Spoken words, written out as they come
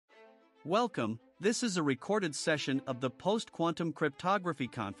Welcome, this is a recorded session of the Post-Quantum Cryptography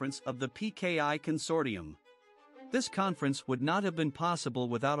Conference of the PKI Consortium. This conference would not have been possible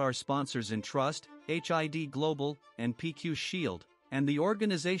without our sponsors Entrust, HID Global, and PQ Shield, and the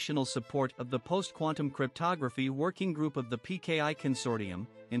organizational support of the Post-Quantum Cryptography Working Group of the PKI Consortium,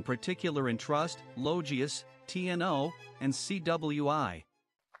 in particular Entrust, Logius, TNO, and CWI.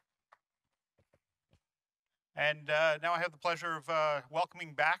 And now I have the pleasure of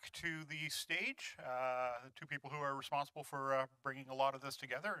welcoming back to the stage the two people who are responsible for bringing a lot of this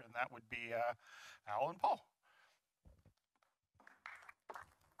together, and that would be Al and Paul.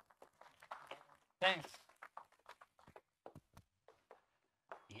 Thanks.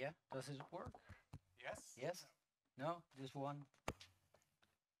 Yeah, does it work? Yes? Yes? No? Just one?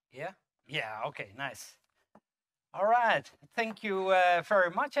 Yeah? Yeah, okay, nice. All right, thank you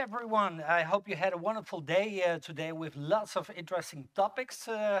very much, everyone. I hope you had a wonderful day today with lots of interesting topics.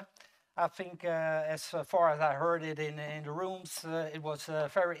 I think as far as I heard it in the rooms, it was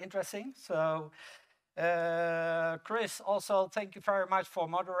very interesting. So, Chris, also thank you very much for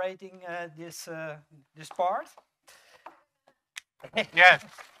moderating this part. Yes.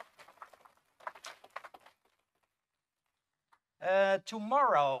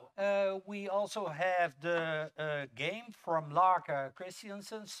 Tomorrow, we also have the game from Larka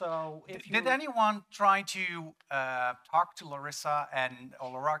Christiansen. So, if did anyone try to talk to Larissa and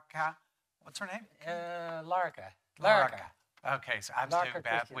Larka? What's her name? Larka. Okay, so I'm Larka so bad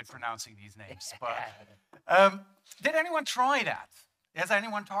Christiansen. with pronouncing these names. But did anyone try that? Has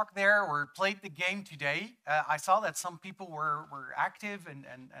anyone talked there or played the game today? I saw that some people were active and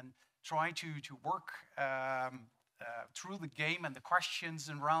trying to work through the game and the questions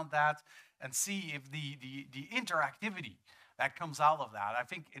around that, and see if the interactivity that comes out of that. I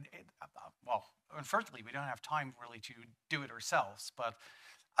think well, unfortunately, we don't have time really to do it ourselves, but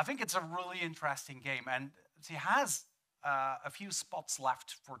I think it's a really interesting game, and it has a few spots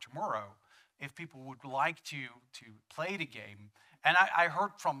left for tomorrow if people would like to play the game. And I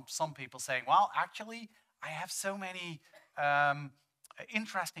heard from some people saying, well, actually, I have so many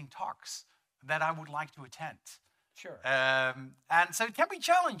interesting talks that I would like to attend. Sure. And so it can be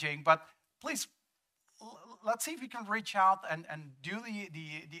challenging, but please, let's see if we can reach out and do the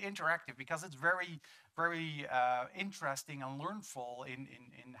interactive, because it's very, very interesting and learnful in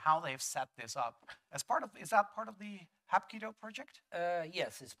how they've set this up. As part of, is that part of the Hapkido project?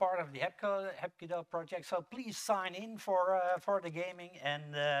 Yes, it's part of the Hapkido project. So please sign in for the gaming,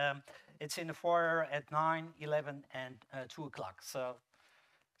 and it's in the foyer at 9, 11, and 2 o'clock. So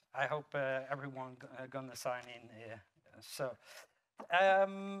I hope everyone gonna sign in. So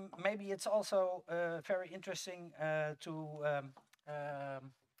maybe it's also very interesting to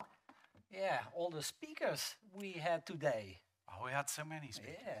all the speakers we had today. Oh, we had so many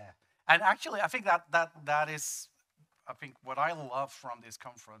speakers. Yeah. And actually, I think that is, I think, what I love from this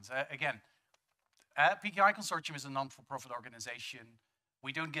conference. Again, PKI Consortium is a non-for-profit organization.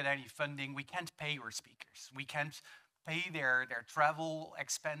 We don't get any funding. We can't pay our speakers. We can't pay their travel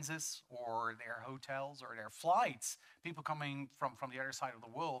expenses or their hotels or their flights, people coming from the other side of the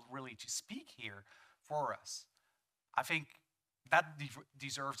world really to speak here for us. I think that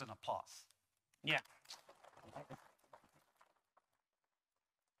deserves an applause. Yeah.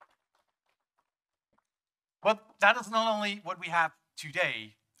 But that is not only what we have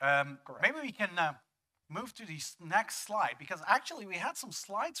today. Maybe we can move to the next slide, because actually we had some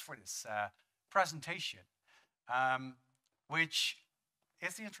slides for this presentation. Which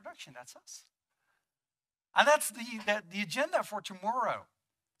is the introduction, that's us. And that's the agenda for tomorrow,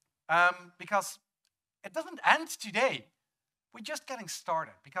 because it doesn't end today. We're just getting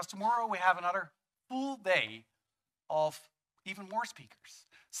started, because tomorrow we have another full day of even more speakers.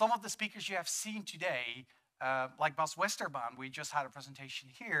 Some of the speakers you have seen today, like Bas Westerbaan, we just had a presentation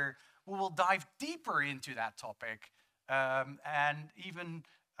here, we will dive deeper into that topic, and even,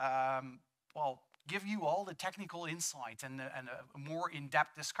 well, give you all the technical insights and more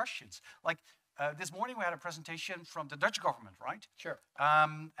in-depth discussions. Like this morning we had a presentation from the Dutch government, right? Sure.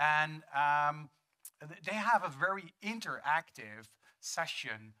 They have a very interactive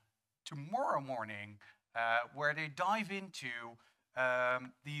session tomorrow morning where they dive into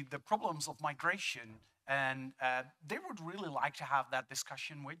the problems of migration, and they would really like to have that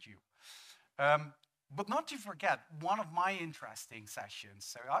discussion with you. But not to forget, one of my interesting sessions,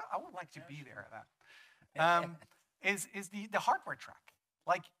 so I would like to be there at that, is the hardware track.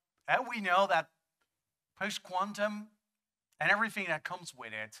 Like, we know that post-quantum and everything that comes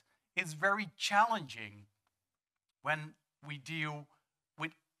with it is very challenging when we deal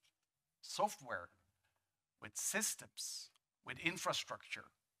with software, with systems, with infrastructure.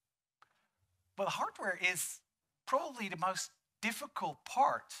 But hardware is probably the most difficult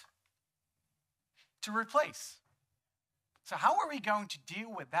part to replace. So how are we going to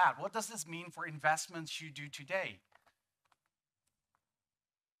deal with that? What does this mean for investments you do today?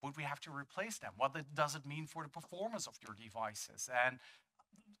 Would we have to replace them? What does it mean for the performance of your devices? And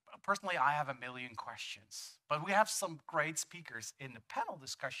personally, I have a million questions. But we have some great speakers in the panel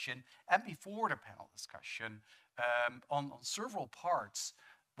discussion and before the panel discussion on several parts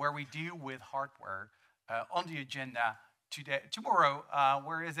where we deal with hardware on the agenda today. Tomorrow,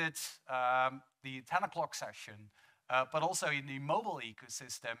 where is it? The 10 o'clock session, but also in the mobile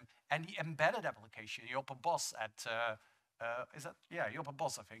ecosystem and the embedded application, the Open Boss at Open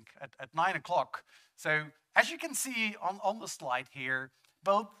Boss, I think, at 9 o'clock. So as you can see on the slide here,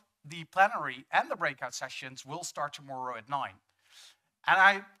 both the plenary and the breakout sessions will start tomorrow at 9. And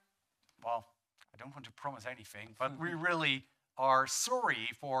I don't want to promise anything, but we really are sorry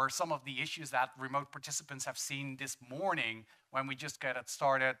for some of the issues that remote participants have seen this morning when we just got it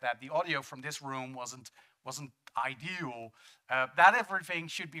started, that the audio from this room wasn't ideal. That everything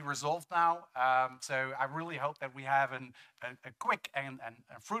should be resolved now. So I really hope that we have a quick and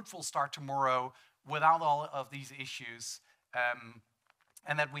fruitful start tomorrow without all of these issues.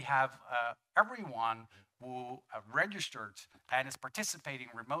 And that we have everyone who registered and is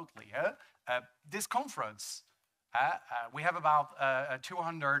participating remotely. This conference, we have about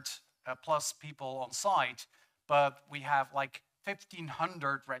 200 plus people on site, but we have like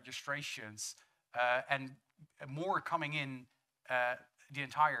 1,500 registrations and more coming in the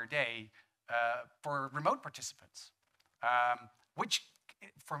entire day for remote participants, which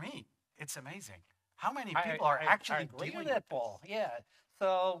for me, it's amazing. How many people are actually agree dealing with that, Paul? Yeah.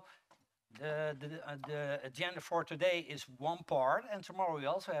 So the agenda for today is one part, and tomorrow we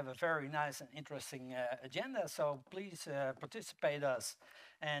also have a very nice and interesting agenda. So please participate us,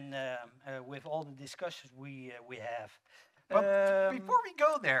 and with all the discussions we have. But before we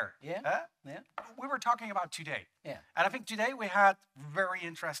go there, yeah. we were talking about today. Yeah. And I think today we had very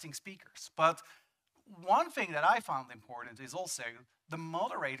interesting speakers. But one thing that I found important is also the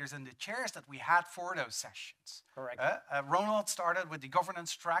moderators and the chairs that we had for those sessions. Correct. Ronald started with the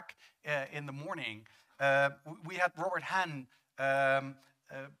governance track in the morning. We had Robert Hann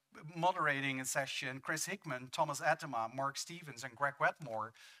moderating a session, Chris Hickman, Thomas Attema, Mark Stevens, and Greg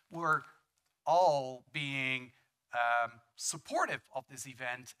Wetmore were all being supportive of this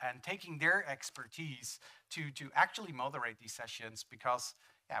event and taking their expertise to actually moderate these sessions, because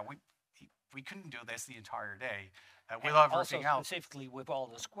we couldn't do this the entire day with everything else. Specifically with all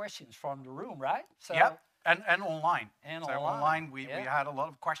those questions from the room, right? So yeah, and online. And so online, we had a lot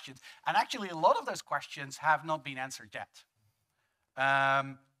of questions, and actually a lot of those questions have not been answered yet.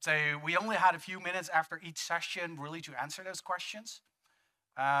 So we only had a few minutes after each session really to answer those questions.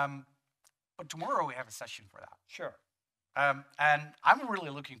 But tomorrow we have a session for that. Sure. And I'm really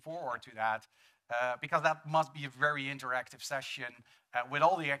looking forward to that because that must be a very interactive session with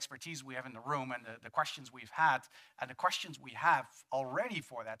all the expertise we have in the room and the questions we've had and the questions we have already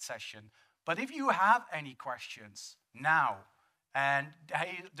for that session. But if you have any questions now and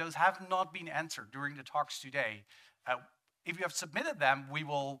those have not been answered during the talks today, if you have submitted them, we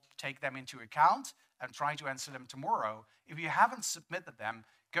will take them into account and try to answer them tomorrow. If you haven't submitted them,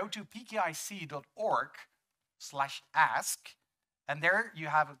 go to pkic.org/ask, and there you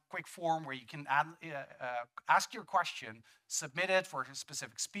have a quick form where you can ask your question, submit it for a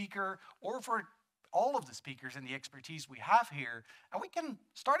specific speaker or for all of the speakers and the expertise we have here, and we can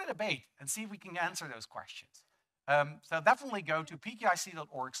start a debate and see if we can answer those questions. So definitely go to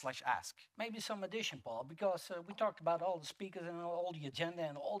pkic.org/ask. Maybe some addition, Paul, because we talked about all the speakers and all the agenda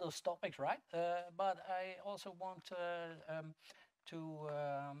and all those topics, right? But I also want to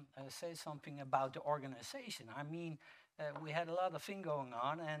say something about the organization. I mean, we had a lot of things going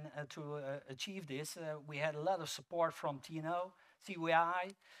on, and to achieve this, we had a lot of support from TNO,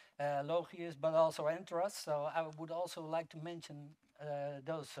 CWI, Logius, but also Entrust. So I would also like to mention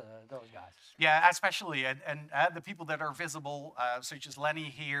those guys. Yeah, especially, and the people that are visible, such as Lenny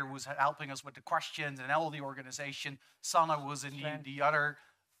here, who's helping us with the questions, and all the organization. Sana was in the other.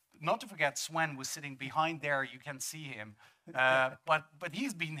 Not to forget, Sven was sitting behind there. You can see him. But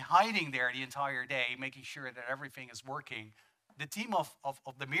he's been hiding there the entire day, making sure that everything is working. The team of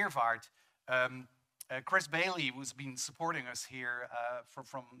the Meervaart, Chris Bailey, who's been supporting us here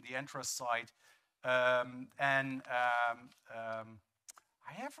from the Entrust side.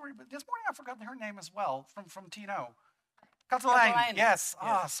 This morning I forgot her name as well, from Tino. Katelijn, yes.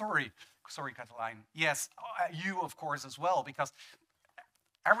 Sorry, Katelijn. Yes, you, of course, as well, because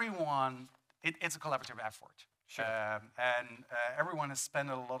everyone, it's a collaborative effort. Sure. And everyone has spent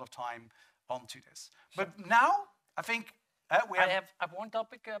a lot of time onto this. But now, I think we I have one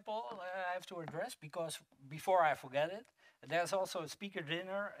topic, Paul, I have to address, because before I forget it, there's also a speaker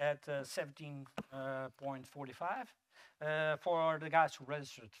dinner at 17:45 for the guys who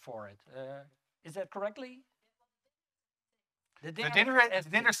registered for it. Is that correctly? The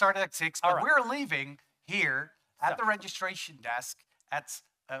dinner started at 6, but we're leaving here at the registration desk at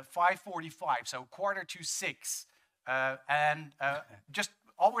 5:45, so 5:45. And just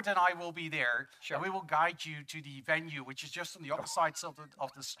Albert and I will be there. Sure. And we will guide you to the venue, which is just on the opposite side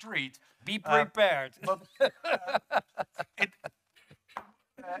of the street. Be prepared. But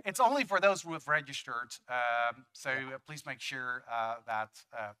it's only for those who have registered. So please make sure that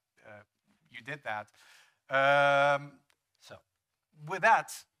you did that. So, with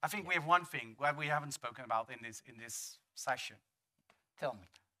that, I think we have one thing that we haven't spoken about in this session. tell me.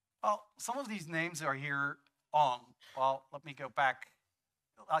 Well, some of these names are here on. Well, let me go back,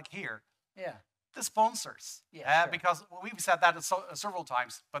 like here. Yeah. The sponsors. Yeah, sure. Because we've said that several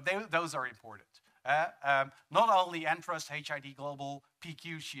times, but those are important. Not only Entrust, HID Global,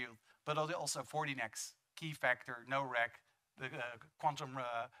 PQ Shield, but also 40nex, Key Factor, NoRec, the Quantum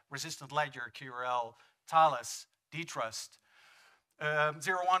Resistant Ledger, QRL, Thales, Trust,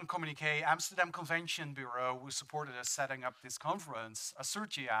 01 Communique, Amsterdam Convention Bureau, who supported us setting up this conference,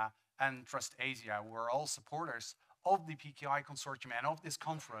 Consortium, and Trust Asia, who are all supporters of the PKI Consortium and of this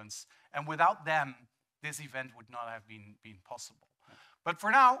conference. And without them, this event would not have been possible. But for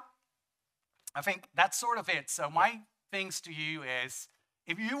now, I think that's sort of it. So my things to you is,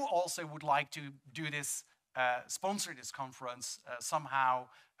 if you also would like to do this, sponsor this conference somehow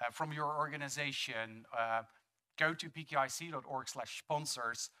from your organization, go to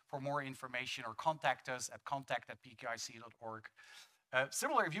pkic.org/sponsors for more information, or contact us at contact@pkic.org.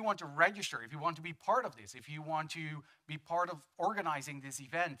 Similar, if you want to register, if you want to be part of this, if you want to be part of organizing this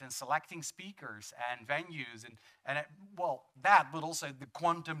event and selecting speakers and venues and well, that, but also the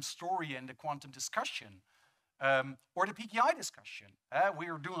quantum story and the quantum discussion, or the PKI discussion. We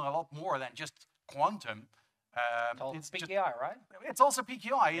are doing a lot more than just quantum. It's PKI, right? It's also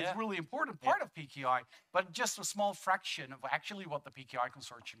PKI. Yeah. It's really important part of PKI, but just a small fraction of actually what the PKI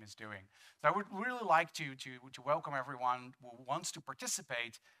Consortium is doing. So I would really like to welcome everyone who wants to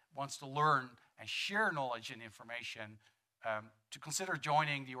participate, wants to learn and share knowledge and information, to consider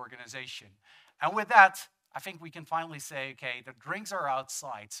joining the organization. And with that, I think we can finally say, okay, the drinks are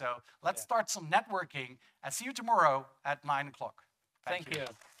outside. So let's start some networking, and see you tomorrow at 9 o'clock. Thank you.